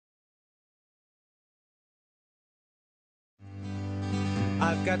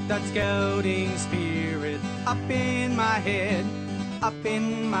I've got that scouting spirit up in my head, up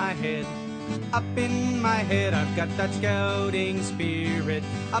in my head, up in my head. I've got that scouting spirit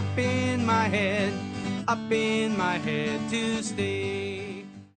up in my head to stay.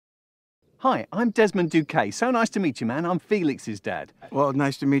 Hi, I'm Desmond Duquet. So nice to meet you, man. I'm Felix's dad. Well,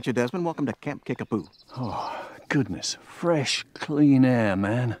 nice to meet you, Desmond. Welcome to Camp Kickapoo. Oh, goodness. Fresh, clean air,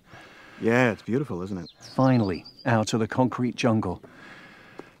 man. Yeah, it's beautiful, isn't it? Finally, out of the concrete jungle.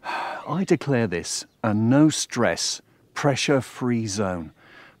 I declare this a no-stress, pressure-free zone.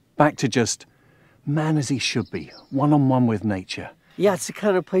 Back to just man as he should be, one-on-one with nature. Yeah, it's the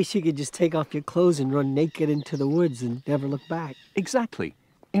kind of place you could just take off your clothes and run naked into the woods and never look back. Exactly.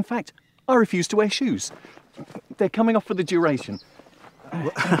 In fact, I refuse to wear shoes. They're coming off for the duration.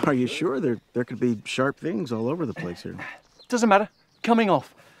 Well, are you sure? There could be sharp things all over the place here. Doesn't matter. Coming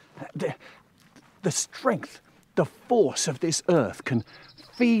off. The strength, the force of this earth can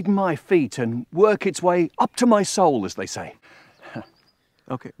feed my feet and work its way up to my soul, as they say.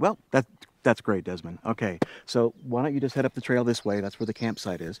 Okay, well, that's great, Desmond. Okay, so why don't you just head up the trail this way? That's where the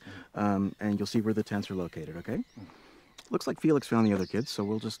campsite is, and you'll see where the tents are located, okay? Looks like Felix found the other kids, so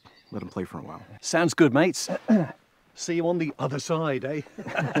we'll just let him play for a while. Sounds good, mates. See you on the other side, eh?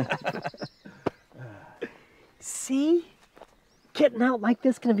 See? Getting out like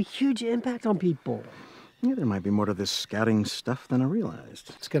this can have a huge impact on people. Yeah, there might be more to this scouting stuff than I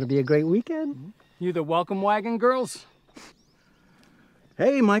realized. It's going to be a great weekend. You the welcome wagon girls?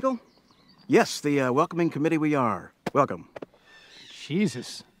 Hey, Michael. Yes, the welcoming committee we are. Welcome.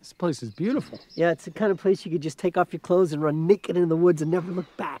 Jesus, this place is beautiful. Yeah, it's the kind of place you could just take off your clothes and run naked in the woods and never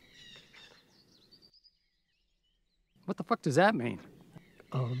look back. What the fuck does that mean?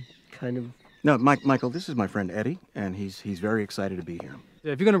 Kind of. No, Michael, this is my friend Eddie, and he's very excited to be here.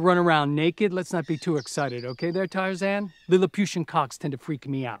 If you're gonna run around naked, let's not be too excited, okay there, Tarzan? Lilliputian cocks tend to freak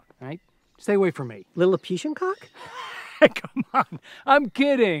me out, right? Stay away from me. Lilliputian cock? Come on, I'm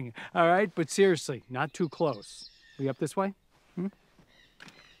kidding, all right? But seriously, not too close. We up this way?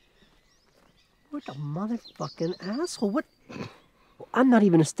 What a motherfucking asshole. What? I'm not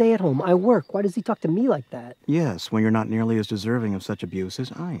even a stay-at-home. I work. Why does he talk to me like that? Yes, when you're not nearly as deserving of such abuse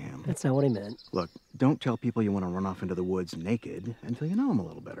as I am. That's not what I meant. Look, don't tell people you want to run off into the woods naked until you know them a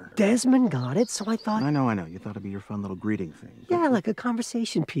little better. Desmond got it, so I thought... I know. You thought it'd be your fun little greeting thing. Yeah, like a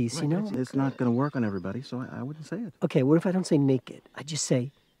conversation piece, right, you know? It's not going to work on everybody, so I wouldn't say it. Okay, what if I don't say naked? I just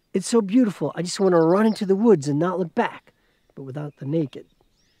say, it's so beautiful, I just want to run into the woods and not look back, but without the naked.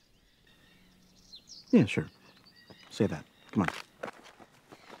 Yeah, sure. Say that. Come on.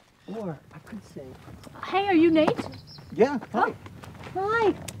 Or I could say... Hey, are you Nate? Yeah, hi.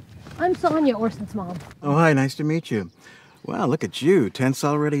 Hi. I'm Sonia, Orson's mom. Oh, hi, nice to meet you. Wow, look at you. Tent's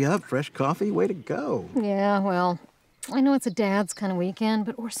already up. Fresh coffee. Way to go. Yeah, well, I know it's a dad's kind of weekend,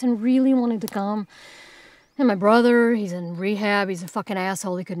 but Orson really wanted to come. And my brother, he's in rehab. He's a fucking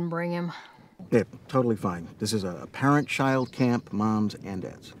asshole. He couldn't bring him. Yeah, totally fine. This is a parent-child camp, moms and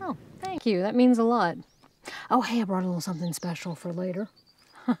dads. Oh, thank you. That means a lot. Oh, hey, I brought a little something special for later.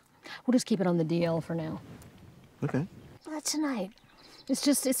 We'll just keep it on the DL for now. Okay. But tonight, it's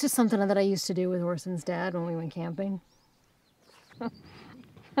just something that I used to do with Orson's dad when we went camping.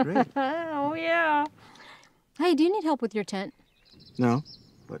 Great. Oh, yeah. Hey, do you need help with your tent? No,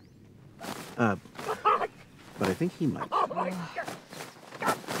 but I think he might.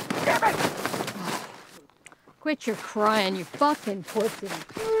 Quit your crying, you fucking pussy.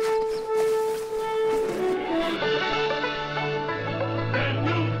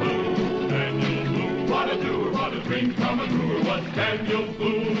 What Daniel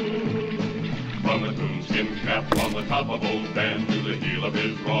Boone? From the coonskin cap on the top of old Dan to the heel of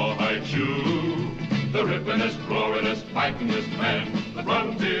his rawhide shoe, the rippin'est, roaring'est, fighting'est man the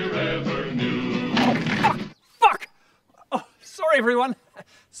frontier ever knew. Oh, fuck! Oh, sorry, everyone.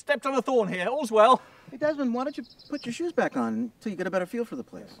 Stepped on a thorn here. All's well. Hey, Desmond, why don't you put your shoes back on until you get a better feel for the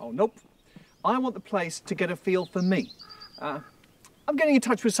place? Oh, nope. I want the place to get a feel for me. I'm getting in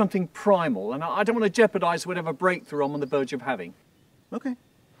touch with something primal, and I don't want to jeopardize whatever breakthrough I'm on the verge of having. Okay.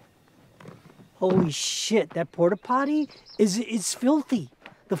 Holy shit, that porta potty is filthy.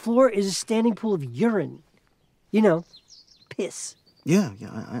 The floor is a standing pool of urine. You know, piss. Yeah,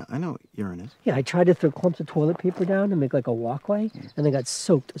 I know what urine is. Yeah, I tried to throw clumps of toilet paper down and make like a walkway, and they got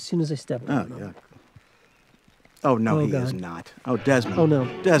soaked as soon as I stepped on them. Yeah. Oh, no, Oh, he God. is not. Oh, Desmond. Oh, no.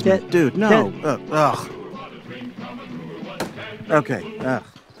 Desmond, dude, no. Ugh. Okay,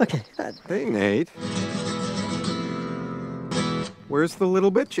 Okay. Hey, Nate. Where's the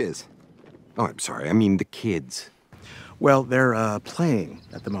little bitches? Oh, I'm sorry, I mean the kids. Well, they're playing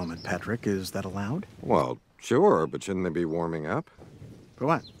at the moment, Patrick. Is that allowed? Well, sure, but shouldn't they be warming up? For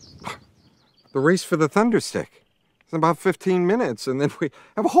what? The race for the Thunderstick. It's in about 15 minutes, and then we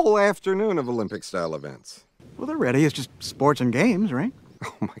have a whole afternoon of Olympic-style events. Well, they're ready. It's just sports and games, right?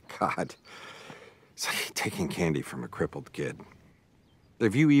 Oh, my God. It's like taking candy from a crippled kid.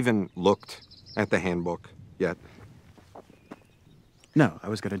 Have you even looked at the handbook yet? No, I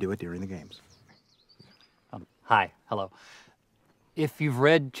was going to do it during the games. Hi, hello. If you've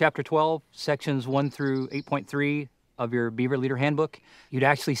read Chapter 12, Sections 1 through 8.3 of your Beaver Leader Handbook, you'd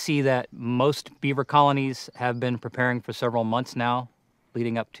actually see that most beaver colonies have been preparing for several months now,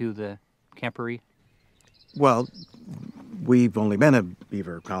 leading up to the camporee. Well, we've only been a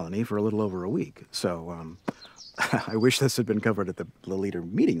beaver colony for a little over a week, so I wish this had been covered at the leader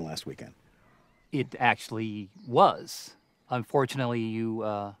meeting last weekend. It actually was. Unfortunately, you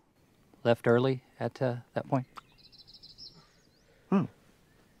left early at that point. Oh.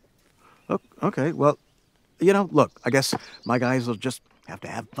 Okay, well, you know, look, I guess my guys will just have to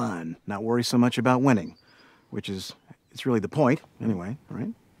have fun, not worry so much about winning, which is, it's really the point, anyway,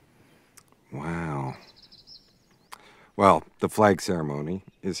 right? Wow. Well, the flag ceremony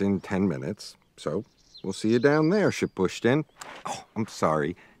is in 10 minutes, so we'll see you down there, Ship pushed in. Oh, I'm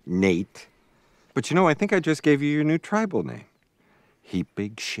sorry, Nate. But you know, I think I just gave you your new tribal name. Heap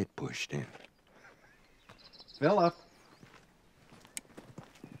big shit pushed in. Philip.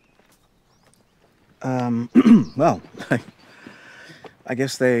 Well, I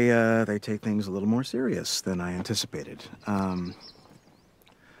guess they take things a little more serious than I anticipated. You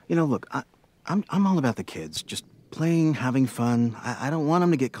know, look, I'm all about the kids, just playing, having fun. I don't want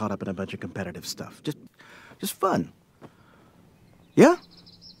them to get caught up in a bunch of competitive stuff. Just fun. Yeah?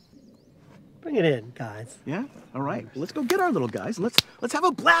 Bring it in, guys. Yeah? All right. Well, let's go get our little guys and let's have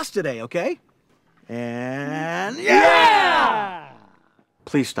a blast today, okay? And yeah!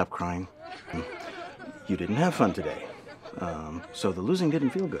 Please stop crying. You didn't have fun today. So the losing didn't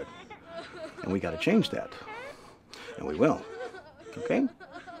feel good. And we got to change that. And we will. Okay?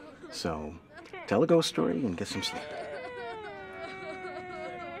 So tell a ghost story and get some sleep.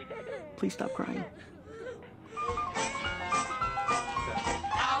 Please stop crying.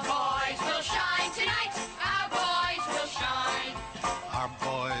 Our boys will shine tonight. Our boys will shine. Our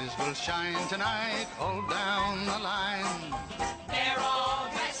boys will shine tonight, all down the line. They're all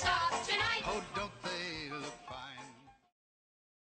dressed up tonight. Oh,